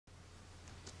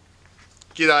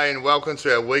G'day and welcome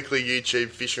to our weekly YouTube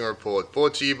fishing report,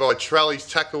 brought to you by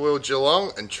Trellys Tackle World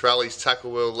Geelong and Trellys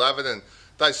Tackle World Laverton.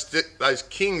 Those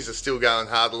kings are still going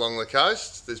hard along the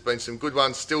coast. There's been some good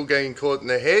ones still getting caught in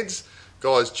their heads.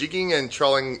 Guys jigging and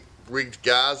trolling rigged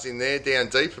gars in there down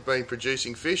deep have been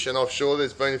producing fish, and offshore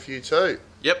there's been a few too.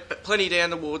 Yep, but plenty down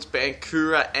towards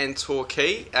Bankura and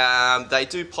Torquay. They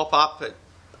do pop up at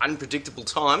unpredictable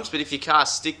times, but if you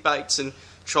cast stick baits and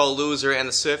troll lures around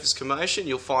the surface commotion,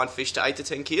 you'll find fish to 8 to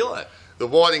 10 kilo. The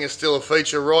whiting is still a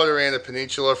feature right around the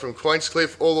peninsula from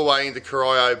Queenscliff all the way into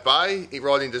Corio Bay,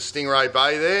 right into Stingray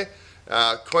Bay there.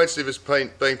 Queenscliff has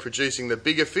been producing the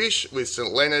bigger fish, with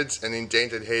St Leonard's and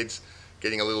indented heads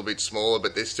getting a little bit smaller,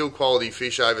 but they're still quality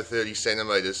fish over 30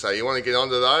 centimetres, so you want to get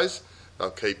onto those. They'll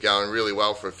keep going really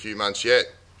well for a few months yet.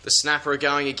 The snapper are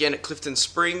going again at Clifton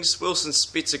Springs. Wilson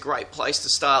Spit's a great place to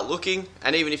start looking,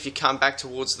 and even if you come back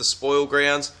towards the spoil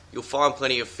grounds, you'll find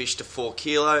plenty of fish to 4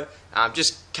 kilo.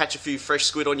 Just catch a few fresh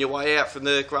squid on your way out from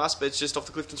the grass beds just off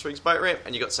the Clifton Springs boat ramp,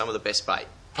 and you've got some of the best bait.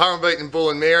 Purrumbete and Bull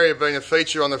and Mary have been a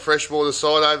feature on the freshwater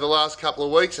side over the last couple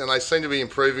of weeks, and they seem to be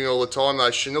improving all the time.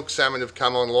 Those Chinook salmon have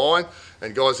come online,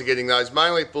 and guys are getting those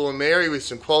mainly at Bull and Mary, with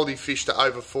some quality fish to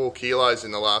over 4 kilos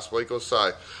in the last week or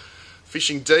so.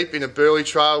 Fishing deep in a burley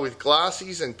trail with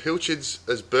glassies and pilchards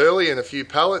as burley and a few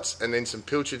pellets, and then some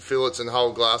pilchard fillets and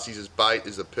whole glassies as bait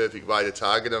is the perfect way to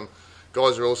target them.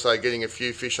 Guys are also getting a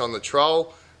few fish on the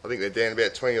troll. I think they're down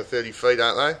about 20 or 30 feet,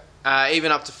 aren't they?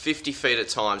 Even up to 50 feet at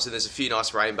times, and there's a few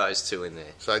nice rainbows too in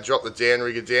there. So drop the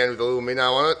downrigger down with a little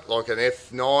minnow on it, like an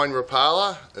F9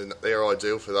 Rapala, and they're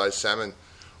ideal for those salmon.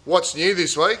 What's new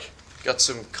this week? Got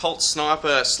some Colt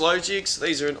Sniper slow jigs.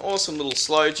 These are an awesome little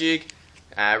slow jig.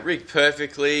 Rigged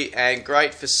perfectly and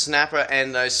great for snapper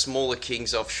and those smaller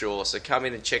kings offshore. So come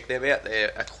in and check them out.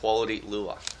 They're a quality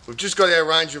lure. We've just got our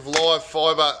range of live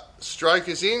fibre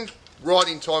strokers in, right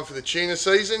in time for the tuna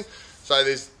season. So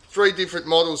there's 3 different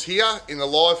models here in the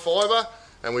live fibre,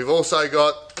 and we've also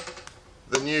got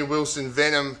the new Wilson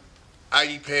Venom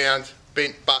 80-pound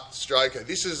bent butt stroker.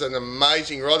 This is an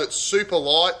amazing rod. It's super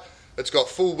light. It's got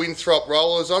full Winthrop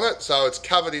rollers on it, so it's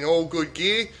covered in all good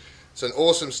gear. It's an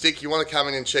awesome stick. You want to come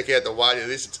in and check out the weight of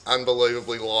this. It's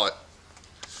unbelievably light.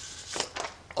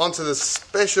 On to the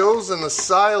specials and the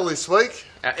sale this week.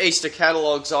 Our Easter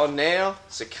catalogue's on now,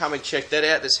 so come and check that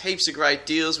out. There's heaps of great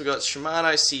deals. We've got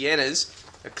Shimano Siennas,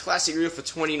 a classic reel for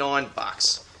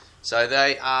 $29. So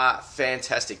they are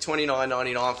fantastic.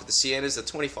 $29.99 for the Siennas, the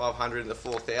 2500 and the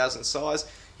 4000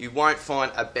 size. You won't find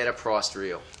a better priced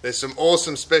reel. There's some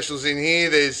awesome specials in here.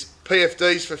 There's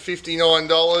PFDs for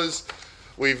 $59.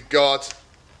 We've got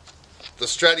the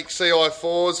Stratic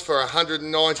CI4s for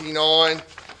 $199.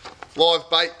 Live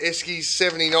bait Eskies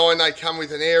 $79. They come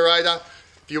with an aerator.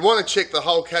 If you want to check the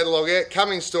whole catalogue out,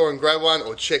 come in store and grab one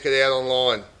or check it out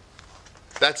online.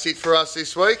 That's it for us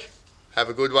this week. Have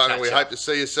a good one, and we hope to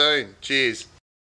see you soon. Cheers.